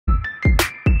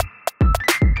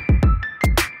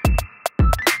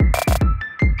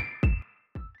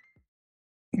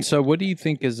So, what do you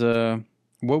think is a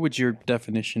what would your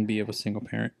definition be of a single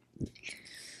parent?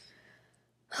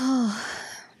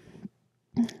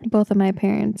 Both of my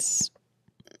parents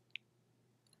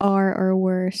are or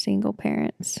were single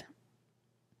parents.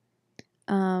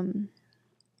 A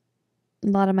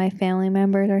lot of my family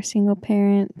members are single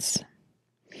parents.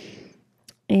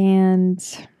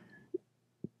 And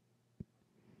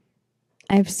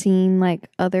I've seen like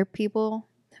other people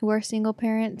who are single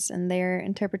parents and their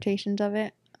interpretations of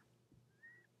it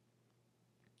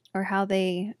or how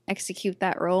they execute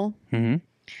that role. Mm-hmm.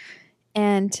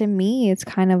 And to me, it's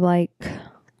kind of like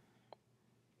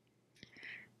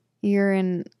you're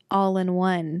an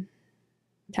all-in-one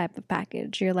type of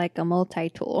package. You're like a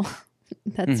multi-tool.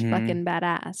 That's fucking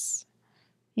badass.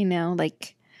 You know,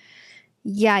 like,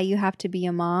 yeah, you have to be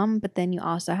a mom, but then you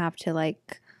also have to,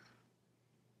 like,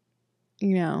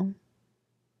 you know,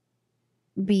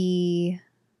 be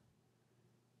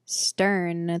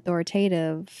stern,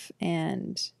 authoritative,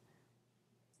 and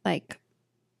like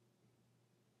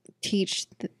teach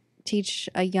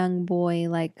a young boy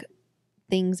like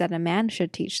things that a man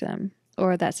should teach them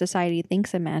or that society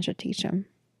thinks a man should teach them.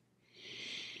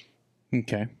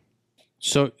 Okay.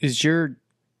 So is your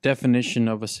definition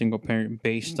of a single parent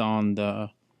based on the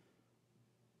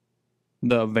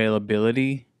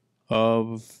availability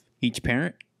of each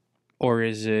parent, or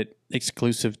is it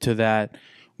exclusive to that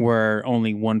where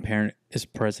only one parent is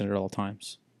present at all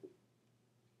times?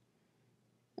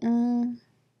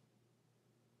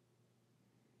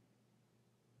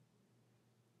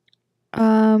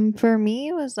 For me,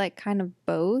 it was like kind of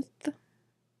both.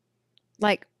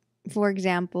 Like, for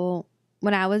example,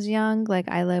 when I was young, like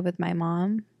I lived with my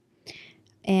mom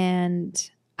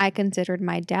and I considered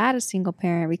my dad a single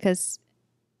parent because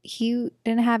he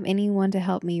didn't have anyone to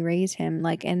help me raise him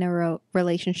like in a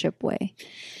relationship way.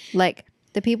 Like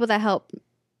the people that helped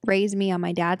raise me on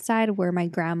my dad's side were my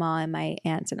grandma and my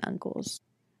aunts and uncles.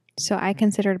 So I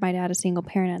considered my dad a single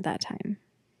parent at that time.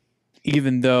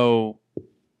 Even though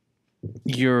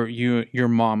your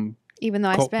mom. Even though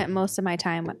I spent most of my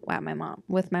time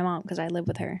with my mom because I live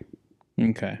with her.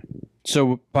 Okay.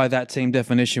 So by that same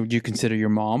definition, would you consider your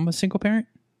mom a single parent?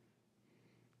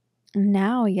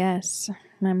 Now, yes.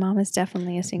 My mom is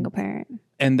definitely a single parent.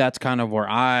 And that's kind of where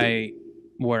I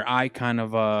kind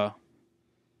of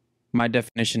my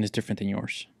definition is different than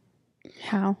yours.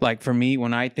 How? Like for me,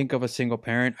 when I think of a single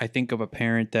parent, I think of a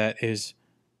parent that is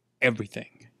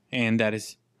everything. And that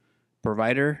is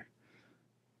provider,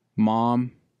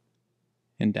 mom,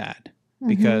 and dad.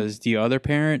 Because the other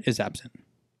parent is absent.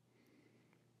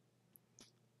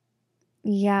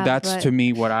 Yeah. That's to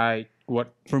me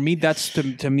that's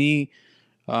to me.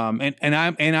 And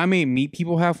I may meet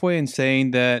people halfway in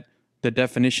saying that the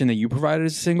definition that you provided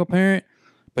is a single parent,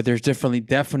 but there's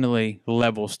definitely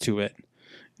levels to it.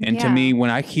 And to me,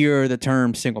 when I hear the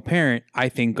term single parent, I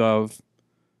think of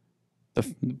the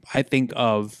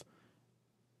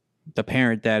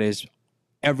parent that is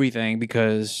everything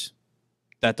because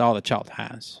that's all the child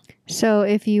has. So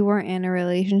if you weren't in a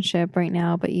relationship right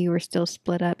now, but you were still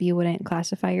split up, you wouldn't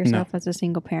classify yourself as a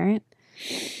single parent?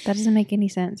 That doesn't make any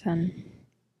sense, hon.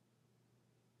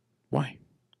 Why?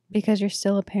 Because you're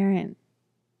still a parent.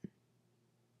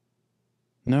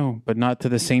 No, but not to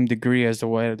the same degree as the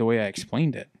way I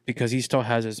explained it. Because he still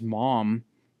has his mom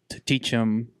to teach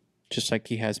him just like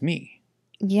he has me.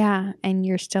 Yeah, and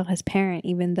you're still his parent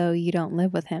even though you don't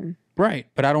live with him. Right,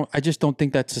 but I just don't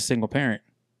think that's a single parent.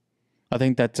 I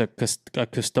think that's a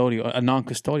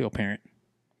non-custodial parent.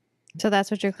 So that's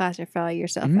what you're classifying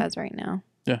yourself as right now.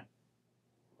 Yeah.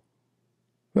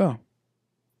 Well,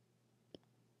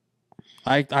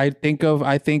 I think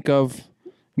of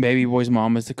baby boy's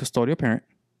mom as the custodial parent,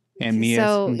 and me as the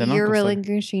non-custodial. So you're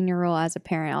relinquishing your role as a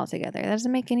parent altogether. That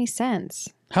doesn't make any sense.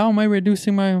 How am I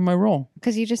reducing my role?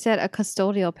 Because you just said a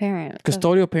custodial parent.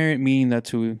 Custodial parent meaning that's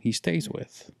who he stays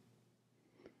with.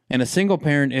 And a single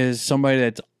parent is somebody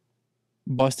that's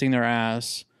busting their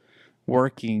ass,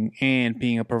 working, and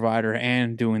being a provider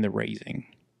and doing the raising.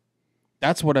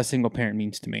 That's what a single parent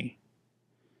means to me.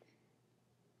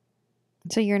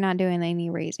 So you're not doing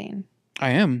any raising?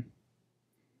 I am.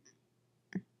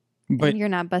 But and you're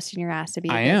not busting your ass to be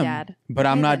a good dad. But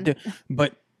I'm not.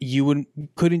 But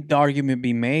couldn't the argument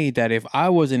be made that if I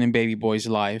wasn't in baby boy's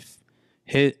life,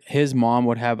 his mom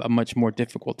would have a much more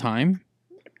difficult time,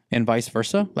 and vice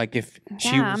versa? Like if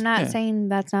she was, I'm not saying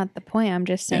that's not the point. I'm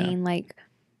just saying like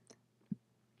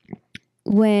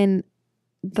when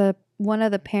one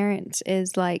of the parents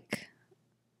is like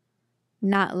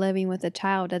not living with a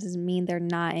child doesn't mean they're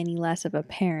not any less of a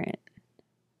parent.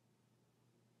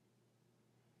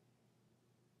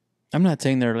 I'm not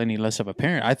saying they're any less of a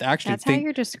parent. I actually That's how think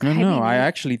you're no, describing no. it. I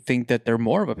actually think that they're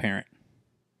more of a parent.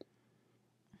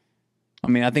 I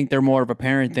mean, I think they're more of a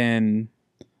parent than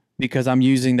because I'm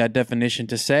using that definition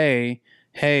to say,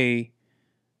 hey,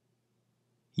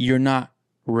 you're not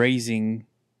raising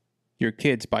your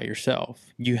kids by yourself.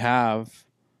 You have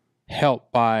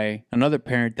help by another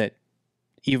parent that,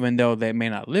 even though they may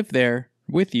not live there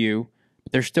with you,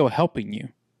 they're still helping you.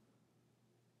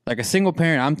 Like a single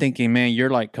parent, I'm thinking, man, you're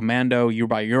like commando.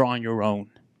 You're on your own.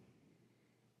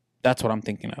 That's what I'm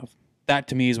thinking of. That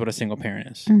to me is what a single parent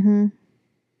is. Mm-hmm.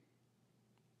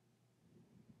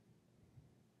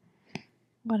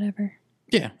 Whatever.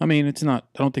 Yeah, I mean, it's not.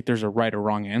 I don't think there's a right or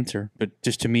wrong answer, but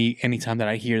just to me, anytime that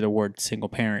I hear the word single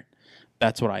parent,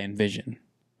 that's what I envision.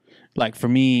 Like for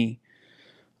me,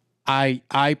 I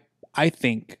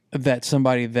think that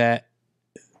somebody that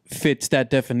fits that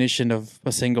definition of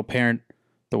a single parent,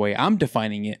 the way I'm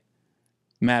defining it,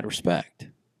 mad respect.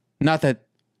 Not that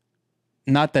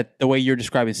the way you're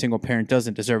describing single parent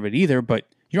doesn't deserve it either, but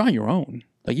you're on your own.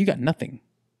 Like you got nothing.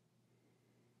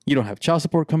 You don't have child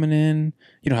support coming in.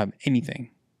 You don't have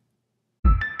anything.